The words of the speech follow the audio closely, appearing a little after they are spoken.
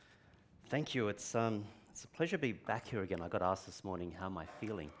Thank you. It's a pleasure to be back here again. I got asked this morning, how am I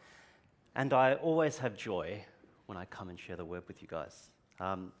feeling? And I always have joy when I come and share the word with you guys.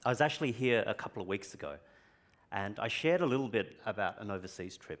 I was actually here a couple of weeks ago, and I shared a little bit about an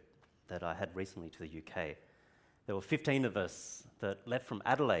overseas trip that I had recently to the UK. There were 15 of us that left from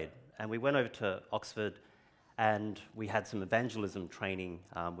Adelaide, and we went over to Oxford, and we had some evangelism training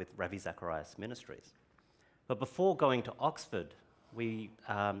with Ravi Zacharias Ministries. But before going to Oxford,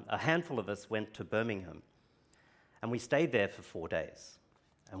 a handful of us went to Birmingham, and we stayed there for 4 days.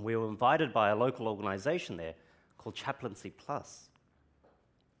 And we were invited by a local organisation there called Chaplaincy Plus.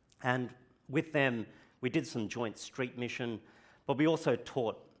 And with them, we did some joint street mission, but we also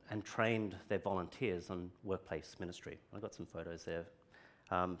taught and trained their volunteers on workplace ministry. I've got some photos there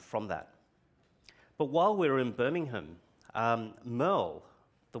from that. But while we were in Birmingham, Merle,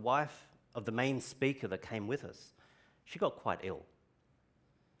 the wife of the main speaker that came with us, she got quite ill.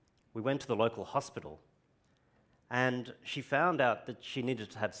 We went to the local hospital, and she found out that she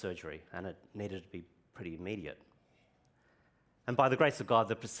needed to have surgery, and it needed to be pretty immediate. And by the grace of God,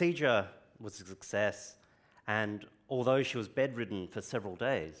 the procedure was a success, and although she was bedridden for several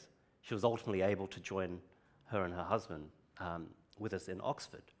days, she was ultimately able to join her and her husband with us in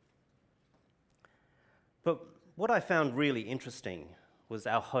Oxford. But what I found really interesting was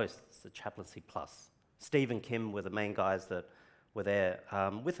our hosts at Chaplaincy Plus. Steve and Kim were the main guys that were there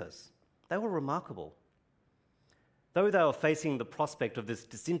with us. They were remarkable. Though they were facing the prospect of this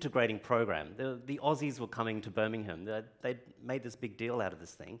disintegrating program, the Aussies were coming to Birmingham. They'd made this big deal out of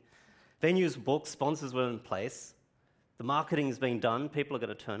this thing. Venues were booked, sponsors were in place, the marketing is being done, people are going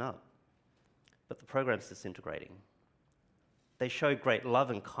to turn up. But the program's disintegrating. They showed great love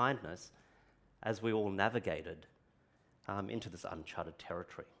and kindness as we all navigated into this uncharted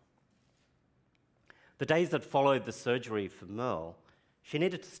territory. The days that followed the surgery for Merle, she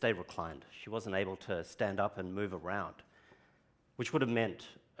needed to stay reclined. She wasn't able to stand up and move around, which would have meant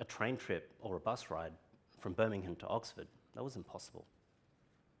a train trip or a bus ride from Birmingham to Oxford. That was impossible.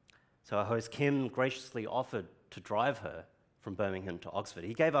 So our host Kim graciously offered to drive her from Birmingham to Oxford.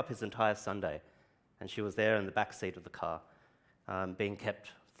 He gave up his entire Sunday, and she was there in the back seat of the car, being kept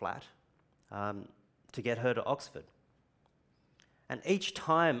flat to get her to Oxford. And each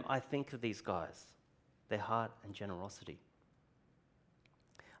time I think of these guys, their heart and generosity,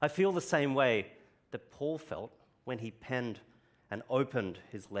 I feel the same way that Paul felt when he penned and opened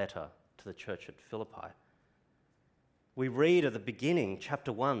his letter to the church at Philippi. We read at the beginning,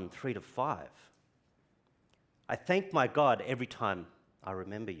 chapter 1, 3-5. I thank my God every time I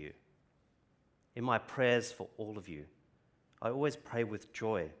remember you. In my prayers for all of you, I always pray with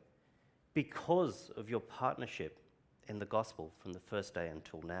joy because of your partnership in the gospel from the first day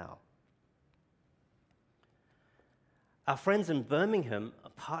until now. Our friends in Birmingham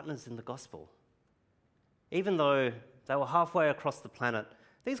are partners in the gospel. Even though they were halfway across the planet,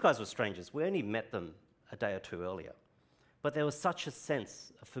 these guys were strangers. We only met them a day or two earlier. But there was such a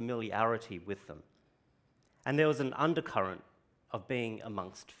sense of familiarity with them. And there was an undercurrent of being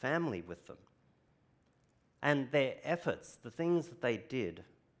amongst family with them. And their efforts, the things that they did,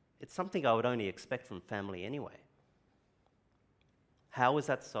 it's something I would only expect from family anyway. How is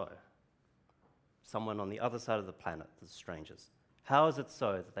that so? Someone on the other side of the planet, the strangers. How is it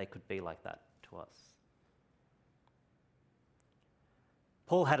so that they could be like that to us?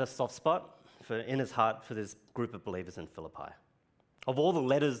 Paul had a soft spot in his heart for this group of believers in Philippi. Of all the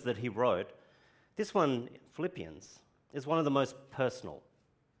letters that he wrote, this one, Philippians, is one of the most personal,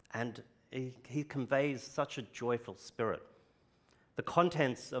 and he conveys such a joyful spirit. The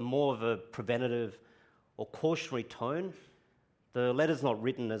contents are more of a preventative or cautionary tone. The letter's not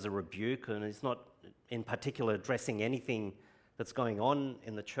written as a rebuke, and it's not in particular addressing anything that's going on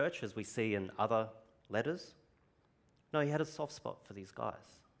in the church as we see in other letters. No, he had a soft spot for these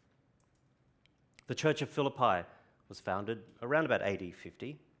guys. The church of Philippi was founded around about AD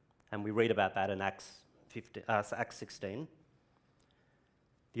 50, and we read about that in Acts 16.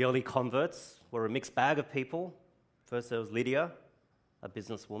 The early converts were a mixed bag of people. First there was Lydia, a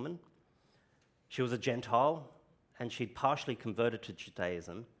businesswoman. She was a Gentile, and she'd partially converted to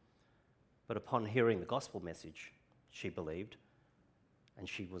Judaism, but upon hearing the gospel message, she believed, and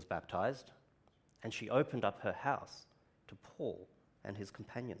she was baptized, and she opened up her house to Paul and his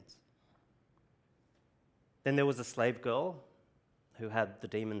companions. Then there was a slave girl who had the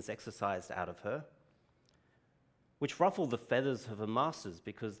demons exorcised out of her, which ruffled the feathers of her masters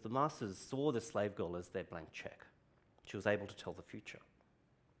because the masters saw the slave girl as their blank check. She was able to tell the future.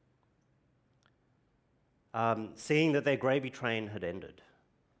 Seeing that their gravy train had ended,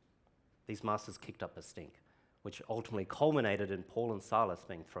 these masters kicked up a stink. which ultimately culminated in Paul and Silas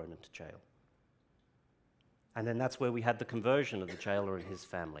being thrown into jail. And then that's where we had the conversion of the jailer and his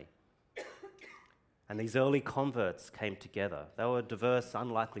family. And these early converts came together. They were a diverse,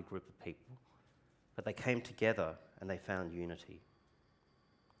 unlikely group of people, but they came together and they found unity.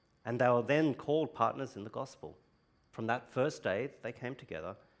 And they were then called partners in the gospel. From that first day they came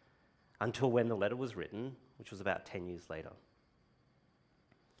together until when the letter was written, which was about 10 years later.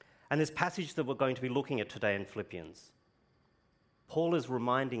 And this passage that we're going to be looking at today in Philippians, Paul is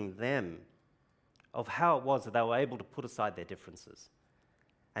reminding them of how it was that they were able to put aside their differences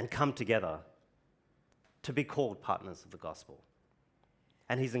and come together to be called partners of the gospel.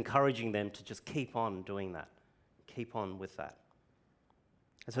 And he's encouraging them to just keep on doing that, keep on with that.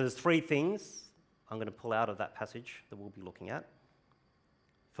 And so there's three things I'm going to pull out of that passage that we'll be looking at.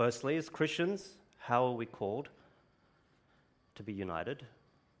 Firstly, as Christians, how are we called to be united?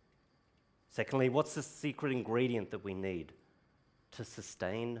 Secondly, what's the secret ingredient that we need to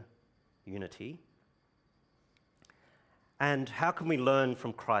sustain unity? And how can we learn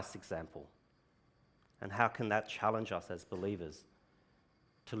from Christ's example? And how can that challenge us as believers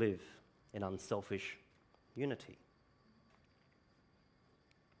to live in unselfish unity?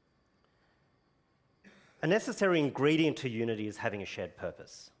 A necessary ingredient to unity is having a shared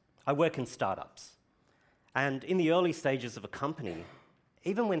purpose. I work in startups, and in the early stages of a company,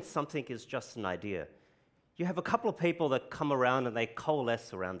 even when something is just an idea, you have a couple of people that come around and they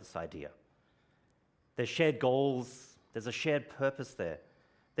coalesce around this idea. There's shared goals, there's a shared purpose there.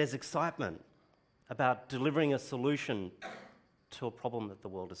 There's excitement about delivering a solution to a problem that the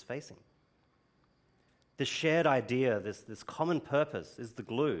world is facing. This shared idea, this common purpose is the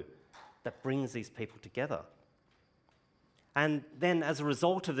glue that brings these people together. And then as a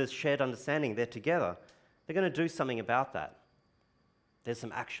result of this shared understanding, they're together, they're going to do something about that. There's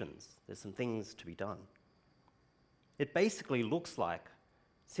some actions, there's some things to be done. It basically looks like,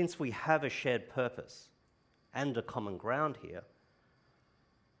 since we have a shared purpose and a common ground here,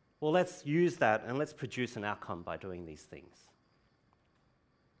 well, let's use that and let's produce an outcome by doing these things.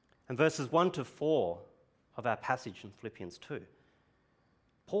 And verses 1 to 4 of our passage in Philippians 2,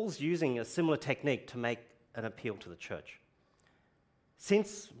 Paul's using a similar technique to make an appeal to the church.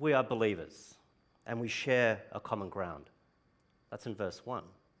 Since we are believers and we share a common ground, that's in verse 1,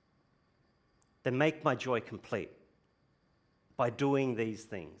 then make my joy complete by doing these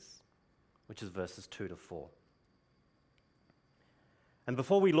things, which is verses 2 to 4. And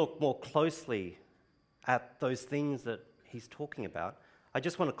before we look more closely at those things that he's talking about, I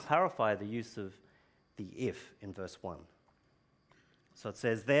just want to clarify the use of the if in verse 1. So it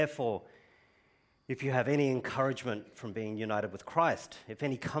says, therefore, if you have any encouragement from being united with Christ, if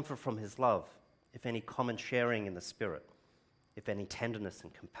any comfort from his love, if any common sharing in the Spirit, if any tenderness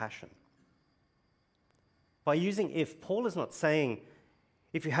and compassion. By using if, Paul is not saying,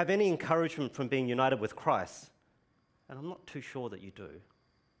 if you have any encouragement from being united with Christ, and I'm not too sure that you do.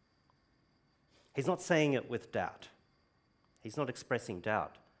 He's not saying it with doubt. He's not expressing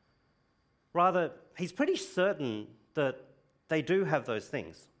doubt. Rather, he's pretty certain that they do have those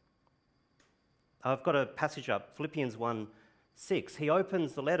things. I've got a passage up, Philippians 1:6. He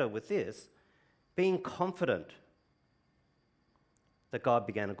opens the letter with this, being confident that God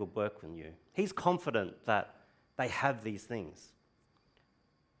began a good work in you. He's confident that they have these things.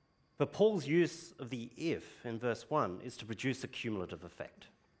 But Paul's use of the if in verse 1 is to produce a cumulative effect.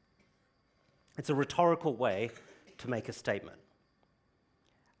 It's a rhetorical way to make a statement.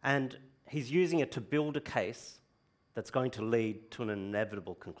 And he's using it to build a case that's going to lead to an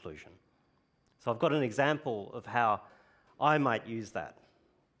inevitable conclusion. So I've got an example of how I might use that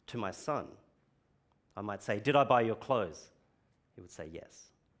to my son. I might say, did I buy your clothes? He would say yes.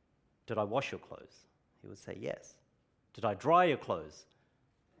 Did I wash your clothes? He would say yes. Did I dry your clothes?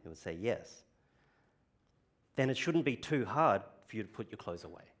 He would say yes. Then it shouldn't be too hard for you to put your clothes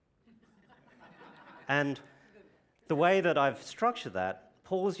away. And the way that I've structured that,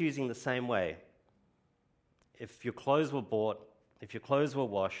 Paul's using the same way. If your clothes were bought, if your clothes were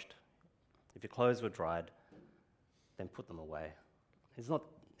washed, if your clothes were dried, then put them away.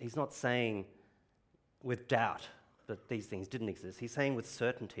 He's not saying with doubt that these things didn't exist. He's saying with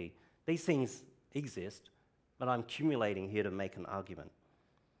certainty, these things exist, but I'm accumulating here to make an argument.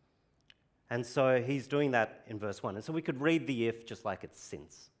 And so he's doing that in verse 1. And so we could read the if just like it's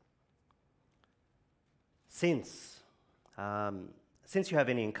since. Since you have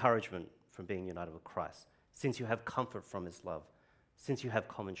any encouragement from being united with Christ, since you have comfort from his love, since you have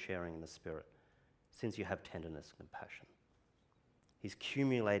common sharing in the Spirit, since you have tenderness and compassion. He's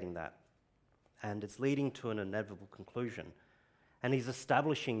accumulating that, and it's leading to an inevitable conclusion. And he's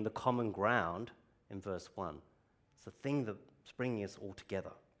establishing the common ground in verse 1, It's the thing that's bringing us all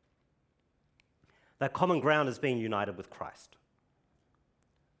together. That common ground is being united with Christ.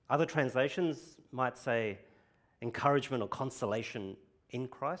 Other translations might say encouragement or consolation in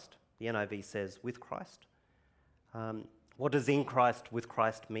Christ. The NIV says with Christ. What does in Christ, with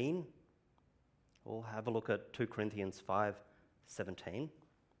Christ mean? We'll have a look at 2 Corinthians 5:17.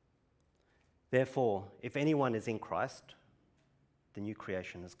 Therefore, if anyone is in Christ, the new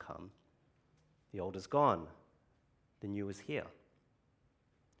creation has come. The old is gone. The new is here.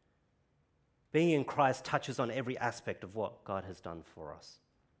 Being in Christ touches on every aspect of what God has done for us.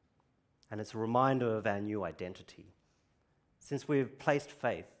 And it's a reminder of our new identity, since we've placed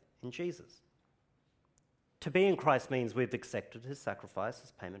faith in Jesus. To be in Christ means we've accepted his sacrifice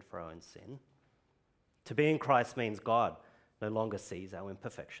as payment for our own sin. To be in Christ means God no longer sees our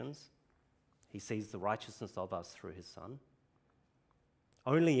imperfections. He sees the righteousness of us through his Son.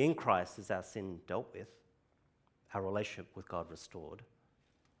 Only in Christ is our sin dealt with, our relationship with God restored,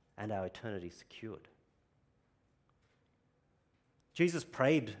 and our eternity secured. Jesus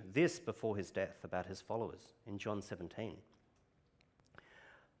prayed this before his death about his followers in John 17.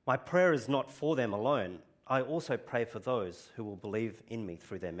 My prayer is not for them alone. I also pray for those who will believe in me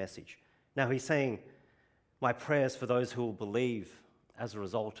through their message. Now he's saying, my prayer is for those who will believe as a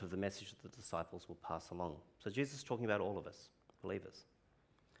result of the message that the disciples will pass along. So Jesus is talking about all of us, believers.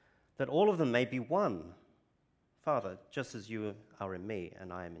 That all of them may be one. Father, just as you are in me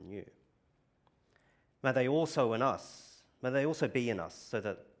and I am in you. May they also be in us, so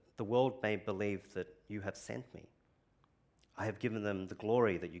that the world may believe that you have sent me. I have given them the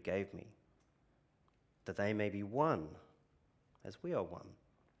glory that you gave me, that they may be one, as we are one.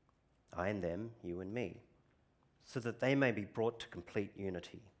 I and them, you and me, so that they may be brought to complete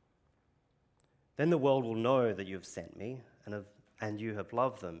unity. Then the world will know that you have sent me, and you have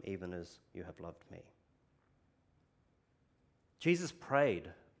loved them even as you have loved me. Jesus prayed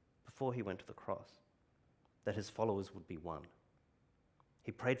before he went to the cross that his followers would be one.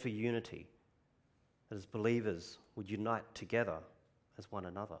 He prayed for unity, that as believers would unite together as one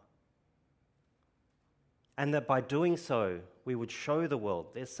another. And that by doing so, we would show the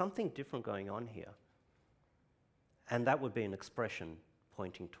world there's something different going on here. And that would be an expression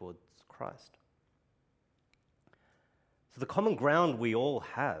pointing towards Christ. So the common ground we all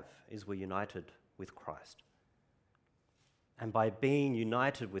have is we're united with Christ. And by being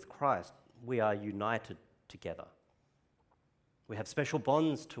united with Christ, we are united together. We have special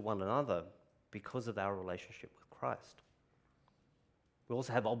bonds to one another because of our relationship with Christ. We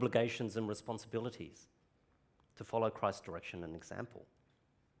also have obligations and responsibilities to follow Christ's direction and example.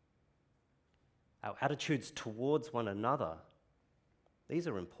 Our attitudes towards one another, these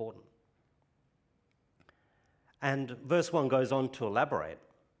are important. And verse 1 goes on to elaborate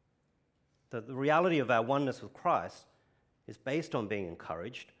that the reality of our oneness with Christ is based on being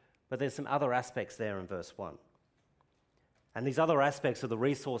encouraged, but there's some other aspects there in verse 1. And these other aspects are the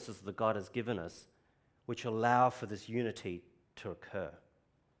resources that God has given us, which allow for this unity to occur.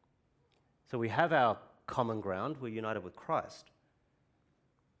 So we have our common ground, we're united with Christ.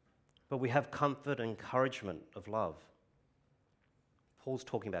 But we have comfort and encouragement of love. Paul's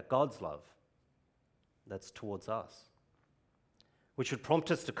talking about God's love that's towards us, which should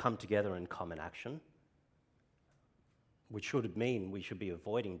prompt us to come together in common action, which should mean we should be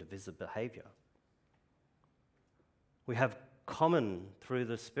avoiding divisive behavior. We have common through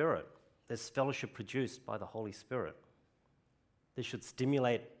the Spirit. There's fellowship produced by the Holy Spirit. This should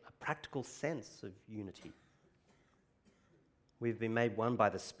stimulate a practical sense of unity. We've been made one by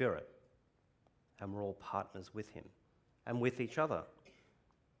the Spirit, and we're all partners with him and with each other.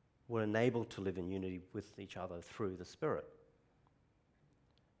 We're enabled to live in unity with each other through the Spirit.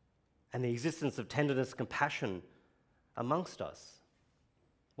 And the existence of tenderness, compassion amongst us,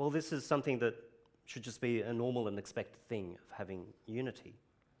 well, this is something that should just be a normal and expected thing of having unity.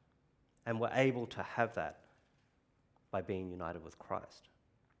 And we're able to have that by being united with Christ.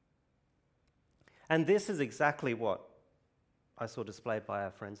 And this is exactly what I saw displayed by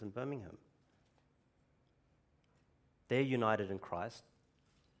our friends in Birmingham. They're united in Christ,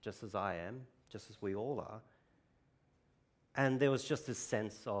 just as I am, just as we all are. And there was just this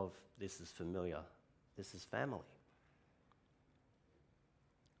sense of, this is familiar, this is family.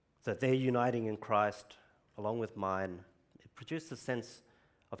 So they're uniting in Christ along with mine. It produced a sense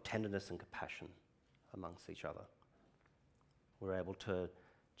of tenderness and compassion amongst each other. We're able to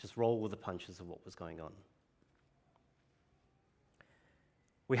just roll with the punches of what was going on.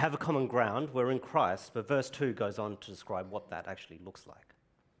 We have a common ground, we're in Christ, but verse 2 goes on to describe what that actually looks like,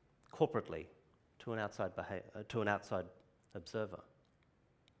 corporately, to an outside observer.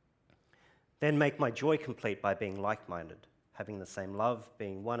 Then make my joy complete by being like-minded, having the same love,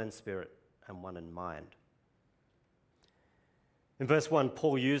 being one in spirit and one in mind. In verse 1,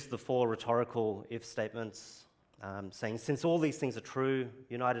 Paul used the 4 rhetorical if statements, saying, since all these things are true,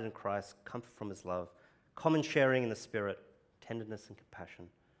 united in Christ, comfort from his love, common sharing in the Spirit, tenderness and compassion,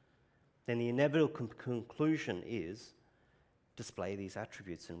 then the inevitable conclusion is display these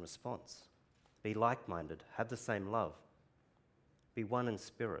attributes in response. Be like-minded, have the same love, be one in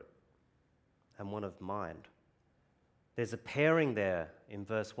spirit and one of mind. There's a pairing there in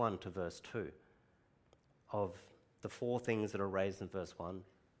verse 1 to verse 2 of the 4 things that are raised in verse 1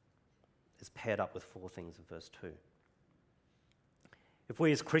 is paired up with 4 things in verse 2. If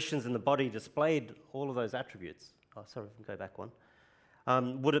we as Christians in the body displayed all of those attributes, go back one,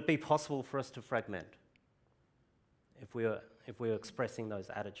 would it be possible for us to fragment if we were expressing those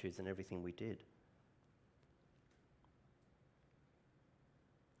attitudes in everything we did?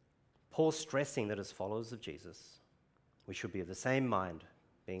 Paul's stressing that as followers of Jesus, we should be of the same mind,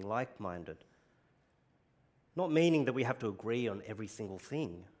 being like-minded, not meaning that we have to agree on every single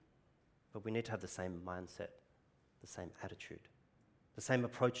thing, but we need to have the same mindset, the same attitude, the same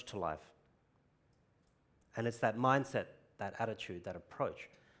approach to life. And it's that mindset, that attitude, that approach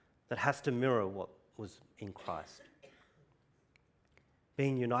that has to mirror what was in Christ.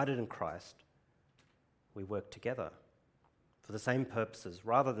 Being united in Christ, we work together for the same purposes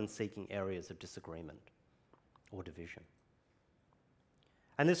rather than seeking areas of disagreement or division.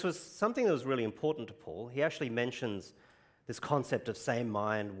 And this was something that was really important to Paul. He actually mentions this concept of same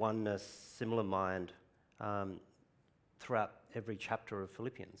mind, oneness, similar mind throughout every chapter of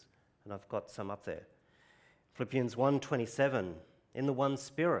Philippians. And I've got some up there. Philippians 1:27, in the one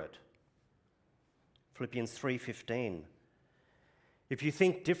Spirit. Philippians 3:15. If you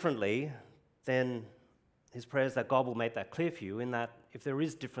think differently, then his prayer is that God will make that clear for you, in that if there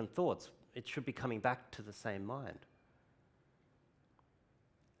is different thoughts, it should be coming back to the same mind.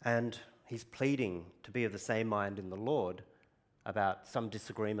 And he's pleading to be of the same mind in the Lord about some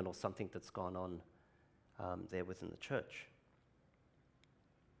disagreement or something that's gone on there within the church.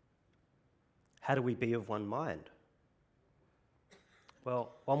 How do we be of one mind?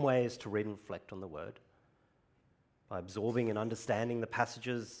 Well, one way is to read and reflect on the Word by absorbing and understanding the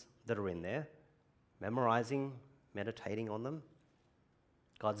passages that are in there, memorizing, meditating on them.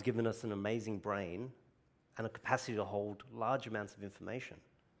 God's given us an amazing brain and a capacity to hold large amounts of information.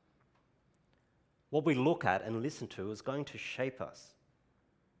 What we look at and listen to is going to shape us.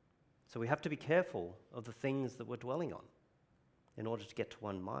 So we have to be careful of the things that we're dwelling on in order to get to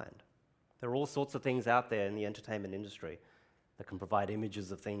one mind. There are all sorts of things out there in the entertainment industry that can provide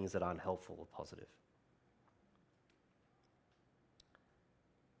images of things that aren't helpful or positive.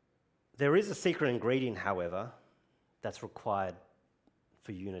 There is a secret ingredient, however, that's required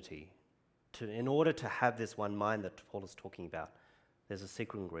for unity. In order to have this one mind that Paul is talking about, there's a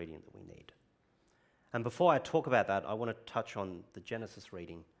secret ingredient that we need. And before I talk about that, I want to touch on the Genesis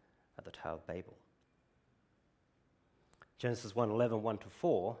reading at the Tower of Babel. Genesis 1:11,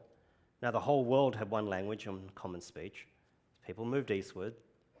 1-4. Now the whole world had one language and common speech. As people moved eastward,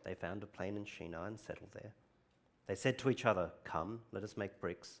 they found a plain in Shinar and settled there. They said to each other, "Come, let us make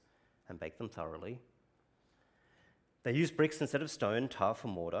bricks and bake them thoroughly." They used bricks instead of stone, tar for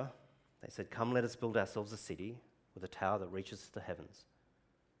mortar. They said, "Come, let us build ourselves a city with a tower that reaches to the heavens,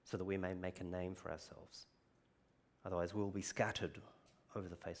 so that we may make a name for ourselves. Otherwise we will be scattered over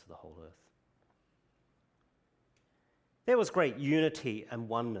the face of the whole earth." There was great unity and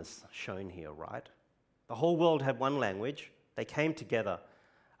oneness shown here, right? The whole world had one language. They came together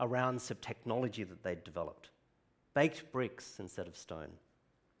around some technology that they'd developed. Baked bricks instead of stone.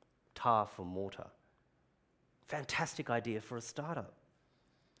 Tar for mortar. Fantastic idea for a startup.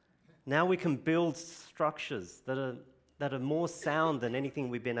 Now we can build structures that are more sound than anything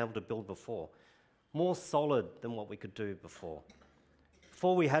we've been able to build before. More solid than what we could do before.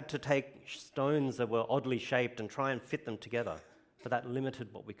 Before we had to take stones that were oddly shaped and try and fit them together, but that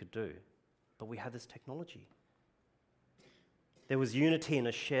limited what we could do. But we have this technology. There was unity and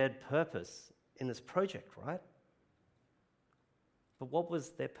a shared purpose in this project, right? But what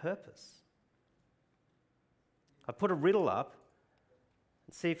was their purpose? I put a riddle up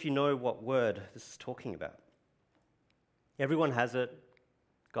and see if you know what word this is talking about. Everyone has it.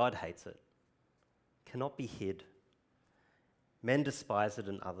 God hates it. Cannot be hid. Men despise it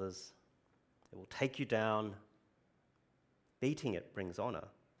and others. It will take you down. Beating it brings honor,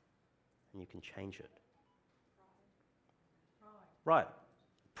 and you can change it. Right,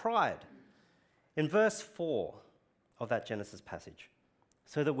 pride. In verse 4 of that Genesis passage,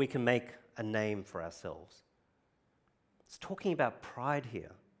 so that we can make a name for ourselves. It's talking about pride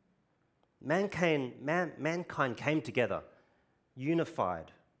here. Mankind came together,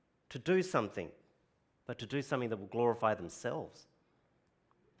 unified, to do something, but to do something that will glorify themselves.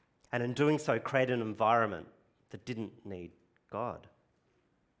 And in doing so, create an environment that didn't need God.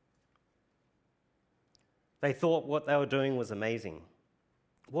 They thought what they were doing was amazing.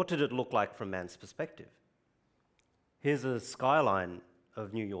 What did it look like from man's perspective? Here's a skyline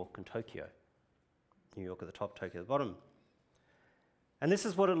of New York and Tokyo. New York at the top, Tokyo at the bottom. And this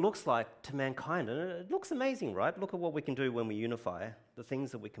is what it looks like to mankind. And it looks amazing, right? Look at what we can do when we unify, the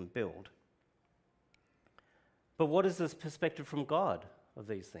things that we can build. But what is this perspective from God of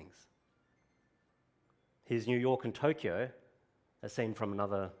these things? Here's New York and Tokyo as seen from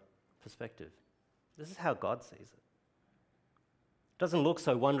another perspective. This is how God sees it. It doesn't look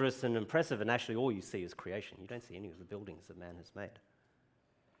so wondrous and impressive, and actually all you see is creation. You don't see any of the buildings that man has made.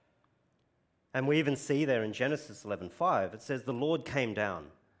 And we even see there in Genesis 11:5, it says, the Lord came down,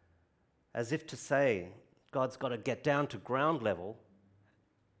 as if to say, God's got to get down to ground level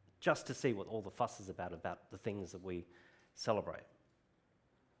just to see what all the fuss is about the things that we celebrate.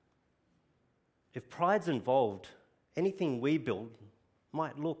 If pride's involved, anything we build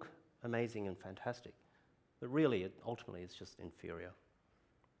might look amazing and fantastic, but really, ultimately, it's just inferior.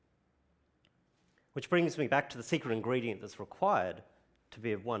 Which brings me back to the secret ingredient that's required to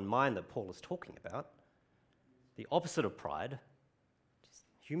be of one mind that Paul is talking about. The opposite of pride, just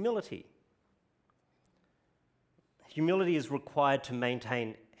humility. Humility is required to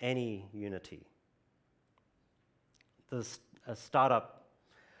maintain any unity. A startup,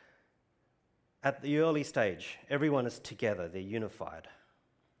 at the early stage, everyone is together, they're unified.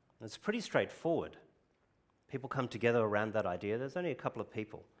 And it's pretty straightforward. People come together around that idea. There's only a couple of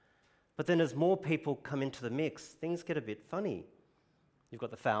people. But then as more people come into the mix, things get a bit funny. You've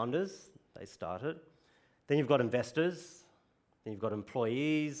got the founders, they started. Then you've got investors. Then you've got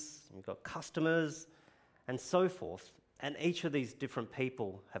employees. You've got customers, and so forth. And each of these different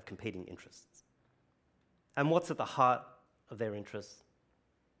people have competing interests. And what's at the heart of their interests?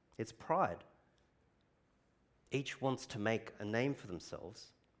 It's pride. Each wants to make a name for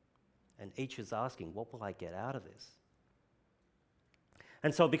themselves, and each is asking, what will I get out of this?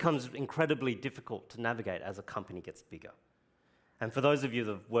 And so it becomes incredibly difficult to navigate as a company gets bigger. And for those of you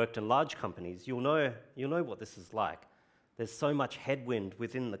that have worked in large companies, you'll know what this is like. There's so much headwind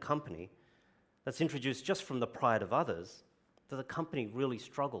within the company that's introduced just from the pride of others that the company really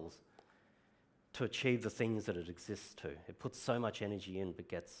struggles to achieve the things that it exists to. It puts so much energy in but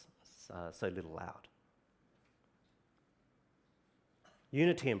gets so little out.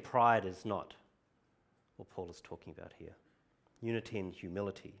 Unity and pride is not what Paul is talking about here. Unity and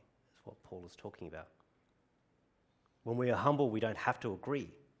humility is what Paul is talking about. When we are humble, we don't have to agree.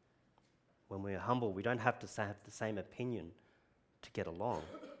 When we are humble, we don't have to have the same opinion to get along.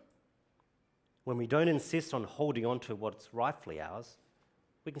 When we don't insist on holding on to what's rightfully ours,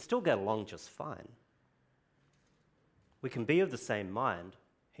 we can still get along just fine. We can be of the same mind,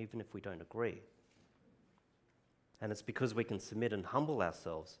 even if we don't agree. And it's because we can submit and humble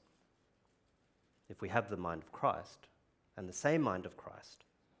ourselves if we have the mind of Christ and the same mind of Christ.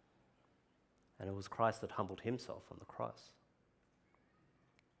 And it was Christ that humbled himself on the cross.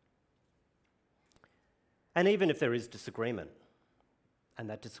 And even if there is disagreement, and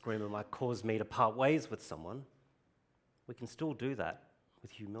that disagreement might cause me to part ways with someone, we can still do that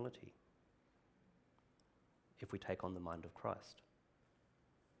with humility if we take on the mind of Christ.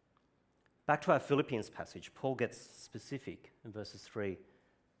 Back to our Philippians passage, Paul gets specific in verses 3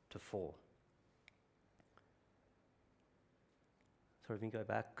 to 4. Sorry, if you can go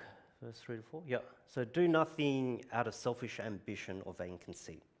back, verse 3 to 4. Yeah. So do nothing out of selfish ambition or vain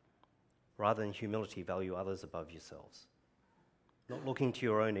conceit. Rather than humility, value others above yourselves. Not looking to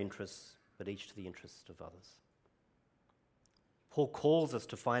your own interests, but each to the interests of others. Paul calls us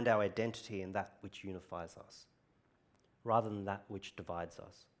to find our identity in that which unifies us, rather than that which divides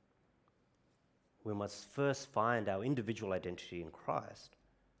us. We must first find our individual identity in Christ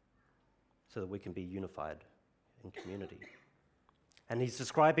so that we can be unified in community. And he's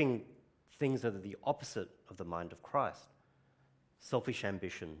describing things that are the opposite of the mind of Christ. Selfish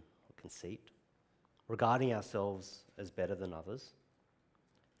ambition or conceit, regarding ourselves as better than others,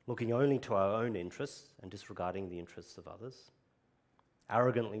 looking only to our own interests and disregarding the interests of others,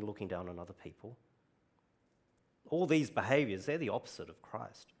 arrogantly looking down on other people. All these behaviors, they're the opposite of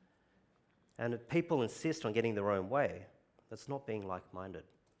Christ. And if people insist on getting their own way, that's not being like-minded.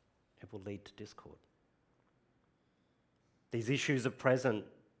 It will lead to discord. These issues are present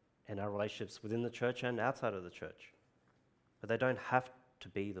in our relationships within the church and outside of the church, but they don't have to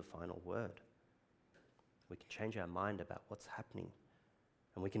be the final word. We can change our mind about what's happening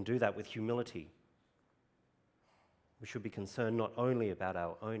And we can do that with humility. We should be concerned not only about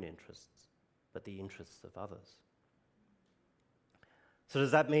our own interests, but the interests of others. So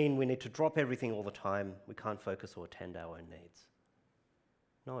does that mean we need to drop everything all the time? We can't focus or attend our own needs?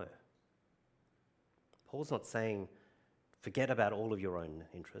 No. Paul's not saying forget about all of your own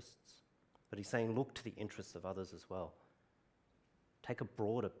interests, but he's saying look to the interests of others as well. Take a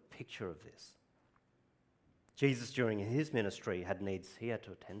broader picture of this. Jesus, during his ministry, had needs he had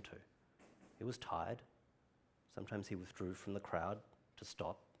to attend to. He was tired. Sometimes he withdrew from the crowd to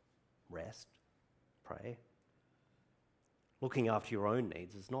stop, rest, pray. Looking after your own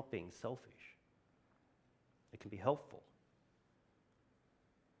needs is not being selfish. It can be helpful.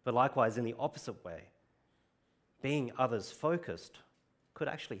 But likewise, in the opposite way, being others-focused could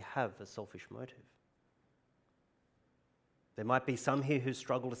actually have a selfish motive. There might be some here who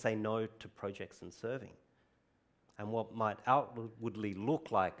struggle to say no to projects and serving. And what might outwardly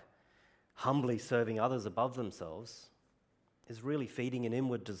look like humbly serving others above themselves is really feeding an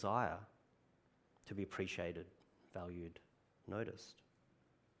inward desire to be appreciated, valued, noticed.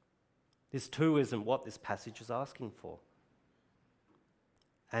 This too isn't what this passage is asking for.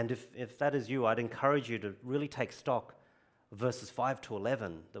 And if that is you, I'd encourage you to really take stock of verses 5 to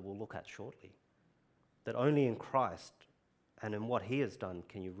 11 that we'll look at shortly. That only in Christ and in what he has done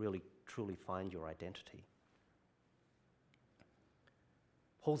can you really truly find your identity.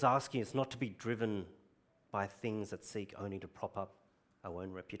 Paul's asking us not to be driven by things that seek only to prop up our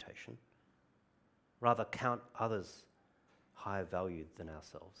own reputation. Rather, count others higher valued than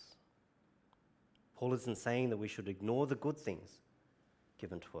ourselves. Paul isn't saying that we should ignore the good things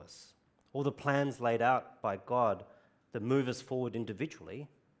given to us, or the plans laid out by God that move us forward individually.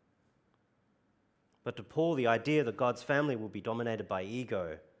 But to Paul, the idea that God's family will be dominated by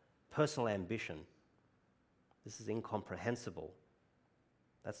ego, personal ambition, this is incomprehensible.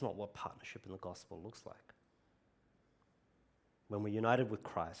 That's not what partnership in the gospel looks like. When we're united with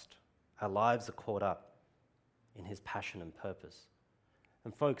Christ, our lives are caught up in his passion and purpose.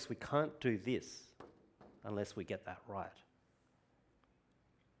 And folks, we can't do this unless we get that right.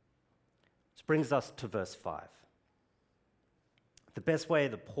 This brings us to verse 5. The best way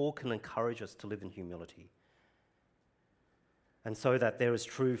that Paul can encourage us to live in humility, and so that there is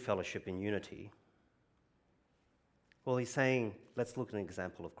true fellowship in unity, well, he's saying, let's look at an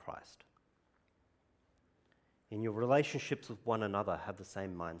example of Christ. In your relationships with one another, have the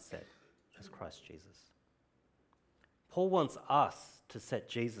same mindset as Christ Jesus. Paul wants us to set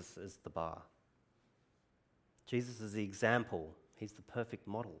Jesus as the bar. Jesus is the example. He's the perfect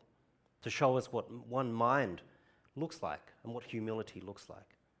model to show us what one mind looks like and what humility looks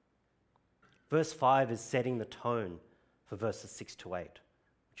like. Verse 5 is setting the tone for verses 6 to 8,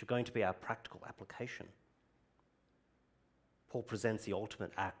 which are going to be our practical application. Paul presents the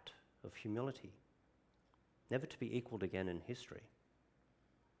ultimate act of humility, never to be equaled again in history.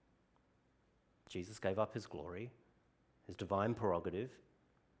 Jesus gave up his glory, his divine prerogative.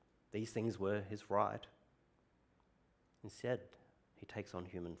 These things were his right. Instead, he takes on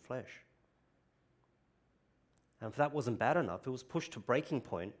human flesh. And if that wasn't bad enough, it was pushed to breaking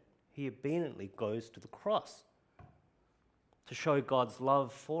point, he obediently goes to the cross to show God's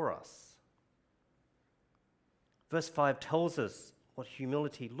love for us. Verse 5 tells us what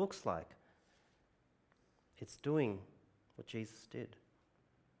humility looks like. It's doing what Jesus did.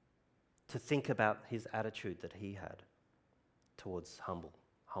 To think about his attitude that he had towards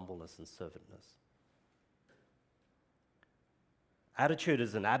humbleness and servantness. Attitude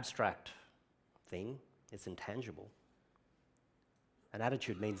is an abstract thing. It's intangible. An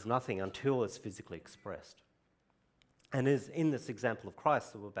attitude means nothing until it's physically expressed. And is in this example of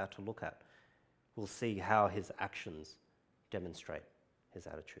Christ that we're about to look at, we'll see how his actions demonstrate his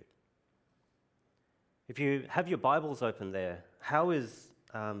attitude. If you have your Bibles open there, how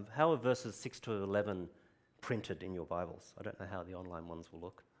are verses 6 to 11 printed in your Bibles? I don't know how the online ones will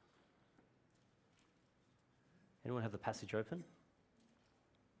look. Anyone have the passage open?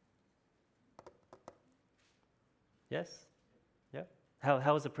 Yes? Yeah?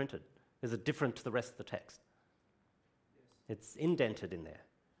 How is it printed? Is it different to the rest of the text? Yes. It's indented in there.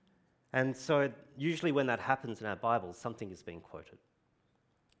 And so usually when that happens in our Bibles, something is being quoted.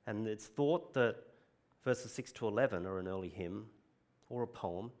 And it's thought that verses 6 to 11 are an early hymn or a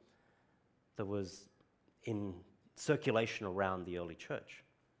poem that was in circulation around the early church.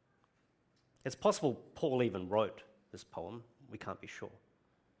 It's possible Paul even wrote this poem. We can't be sure.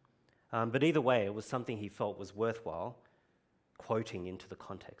 But either way, it was something he felt was worthwhile quoting into the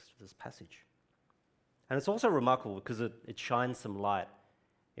context of this passage. And it's also remarkable because it shines some light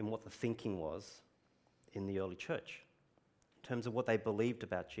in what the thinking was in the early church in terms of what they believed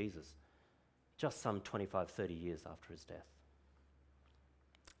about Jesus, just some 25, 30 years after his death.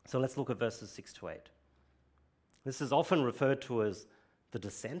 So let's look at verses 6 to 8. This is often referred to as the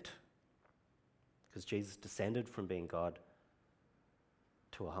descent, because Jesus descended from being God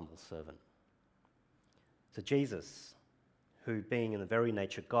to a humble servant. So Jesus, who being in the very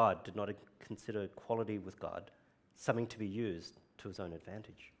nature God, did not consider equality with God something to be used to his own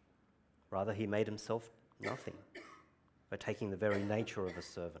advantage. Rather, he made himself nothing by taking the very nature of a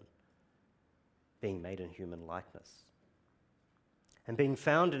servant, being made in human likeness. And being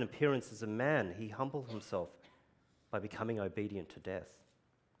found in appearance as a man, he humbled himself by becoming obedient to death,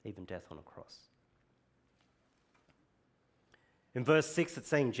 even death on a cross. In verse 6, it's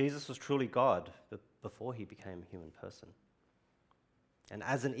saying Jesus was truly God before he became a human person. And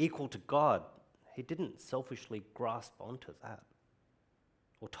as an equal to God, he didn't selfishly grasp onto that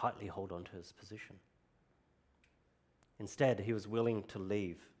or tightly hold onto his position. Instead, he was willing to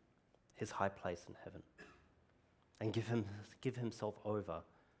leave his high place in heaven and give himself over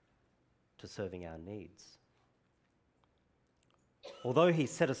to serving our needs. Although he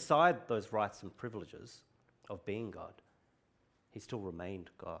set aside those rights and privileges of being God, he still remained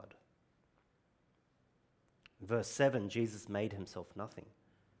God. In verse 7, Jesus made himself nothing.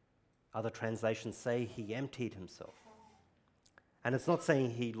 Other translations say he emptied himself. And it's not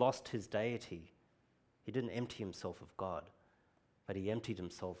saying he lost his deity. He didn't empty himself of God, but he emptied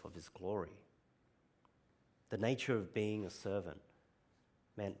himself of his glory. The nature of being a servant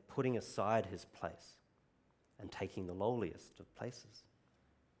meant putting aside his place and taking the lowliest of places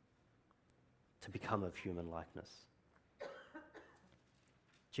to become of human likeness.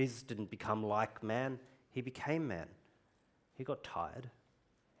 Jesus didn't become like man, he became man. He got tired,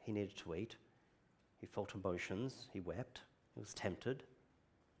 he needed to eat, he felt emotions, he wept, he was tempted.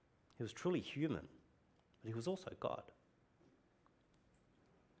 He was truly human, but he was also God.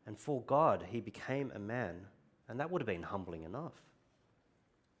 And for God, he became a man, and that would have been humbling enough.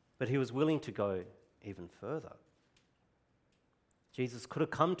 But he was willing to go even further. Jesus could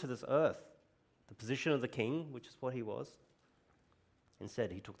have come to this earth, the position of the king, which is what he was.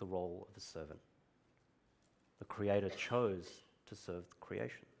 Instead, he took the role of a servant. The Creator chose to serve the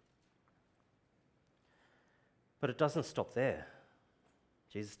creation. But it doesn't stop there.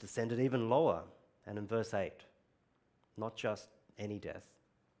 Jesus descended even lower, and in verse 8, not just any death,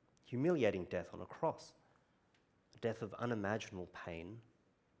 humiliating death on a cross, a death of unimaginable pain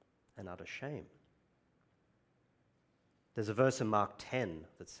and utter shame. There's a verse in Mark 10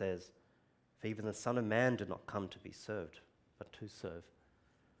 that says, "For even the Son of Man did not come to be served, but to serve,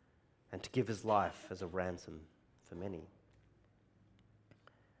 and to give his life as a ransom for many."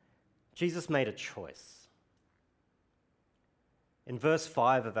 Jesus made a choice. In verse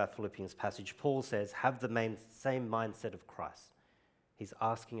 5 of our Philippians passage, Paul says, have the same mindset of Christ. He's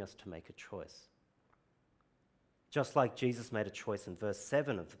asking us to make a choice. Just like Jesus made a choice in verse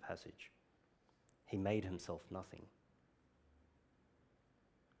 7 of the passage, he made himself nothing.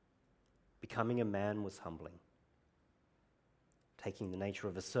 Becoming a man was humbling. Taking the nature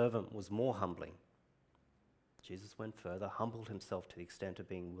of a servant was more humbling. Jesus went further, humbled himself to the extent of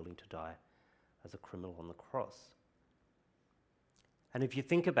being willing to die as a criminal on the cross. And if you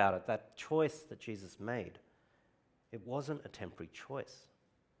think about it, that choice that Jesus made, it wasn't a temporary choice.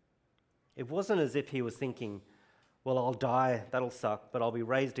 It wasn't as if he was thinking, well, I'll die, that'll suck, but I'll be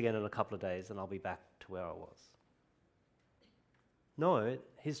raised again in a couple of days and I'll be back to where I was. No,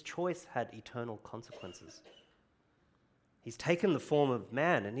 his choice had eternal consequences. He's taken the form of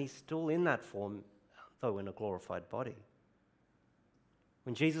man, and he's still in that form, though in a glorified body.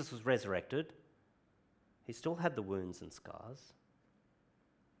 When Jesus was resurrected, he still had the wounds and scars.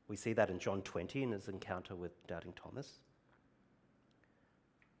 We see that in John 20 in his encounter with doubting Thomas.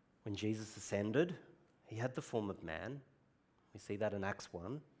 When Jesus ascended, he had the form of man. We see that in Acts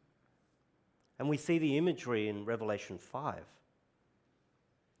 1. And we see the imagery in Revelation 5.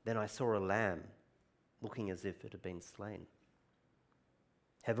 Then I saw a lamb looking as if it had been slain.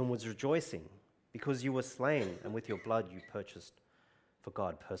 Heaven was rejoicing because you were slain, and with your blood you purchased for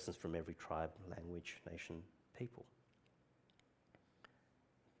God persons from every tribe, language, nation, people.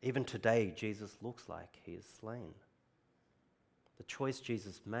 Even today, Jesus looks like he is slain. The choice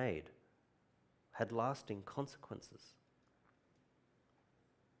Jesus made had lasting consequences.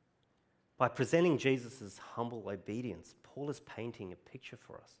 By presenting Jesus' humble obedience, Paul is painting a picture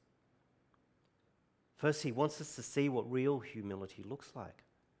for us. First, he wants us to see what real humility looks like.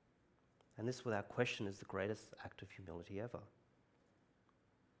 And this, without question, is the greatest act of humility ever.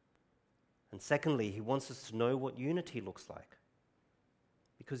 And secondly, he wants us to know what unity looks like.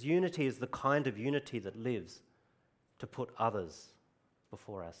 Because unity is the kind of unity that lives to put others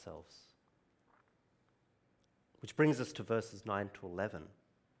before ourselves. Which brings us to verses 9 to 11,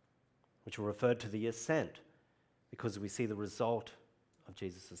 which are referred to the ascent because we see the result of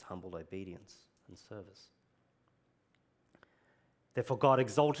Jesus' humble obedience and service. Therefore God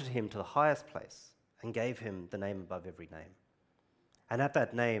exalted him to the highest place and gave him the name above every name. And at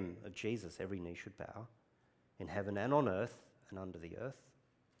that name of Jesus every knee should bow, in heaven and on earth and under the earth,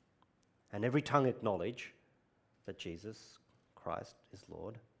 and every tongue acknowledge that Jesus Christ is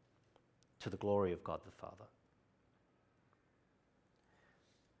Lord, to the glory of God the Father.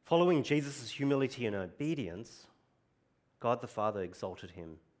 Following Jesus' humility and obedience, God the Father exalted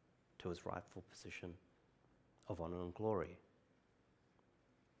him to his rightful position of honor and glory.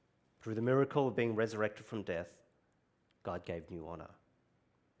 Through the miracle of being resurrected from death, God gave new honor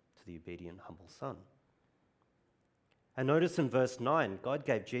to the obedient, humble Son. And notice in verse 9, God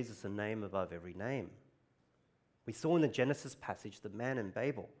gave Jesus a name above every name. We saw in the Genesis passage that man in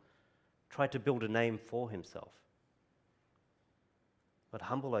Babel tried to build a name for himself. But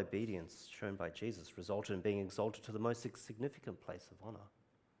humble obedience shown by Jesus resulted in being exalted to the most significant place of honor.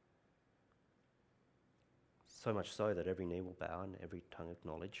 So much so that every knee will bow and every tongue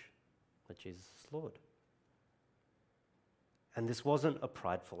acknowledge that Jesus is Lord. And this wasn't a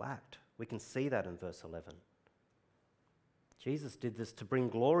prideful act. We can see that in verse 11. Jesus did this to bring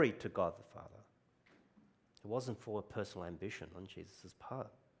glory to God the Father. It wasn't for a personal ambition on Jesus' part,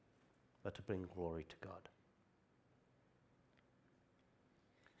 but to bring glory to God.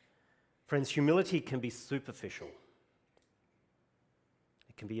 Friends, humility can be superficial.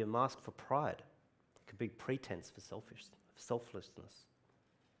 It can be a mask for pride. It can be pretense for selflessness.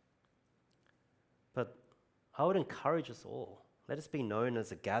 But I would encourage us all, let us be known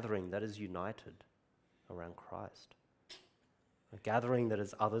as a gathering that is united around Christ. A gathering that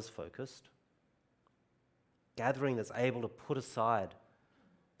is others-focused. Gathering that's able to put aside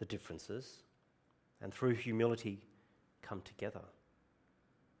the differences and through humility come together.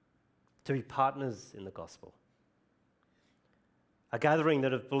 To be partners in the gospel. A gathering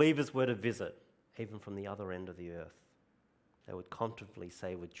that if believers were to visit, even from the other end of the earth, they would confidently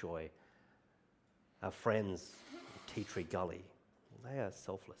say with joy, our friends in Tea Tree Gully, they are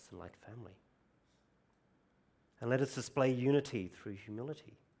selfless and like family. And let us display unity through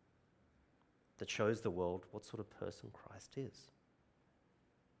humility that shows the world what sort of person Christ is.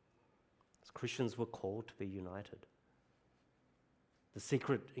 As Christians, we're called to be united. The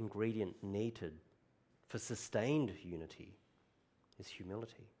secret ingredient needed for sustained unity is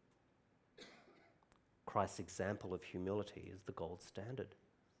humility. Christ's example of humility is the gold standard.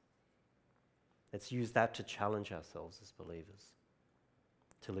 Let's use that to challenge ourselves as believers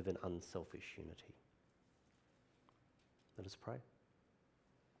to live in unselfish unity. Let us pray.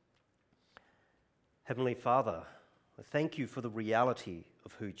 Heavenly Father, I thank you for the reality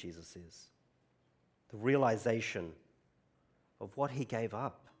of who Jesus is, the realization of what he gave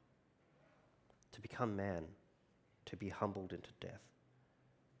up to become man, to be humbled into death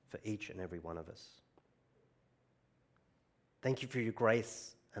for each and every one of us. Thank you for your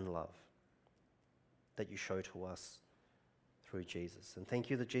grace and love that you show to us through Jesus. And thank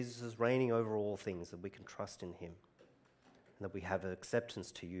you that Jesus is reigning over all things, that we can trust in him, and that we have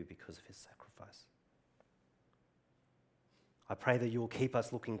acceptance to you because of his sacrifice. I pray that you will keep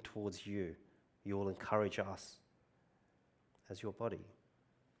us looking towards you. You will encourage us as your body.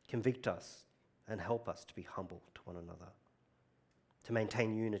 Convict us and help us to be humble to one another, to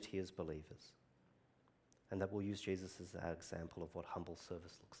maintain unity as believers, and that we'll use Jesus as our example of what humble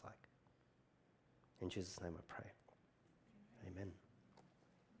service looks like. In Jesus' name I pray. Amen.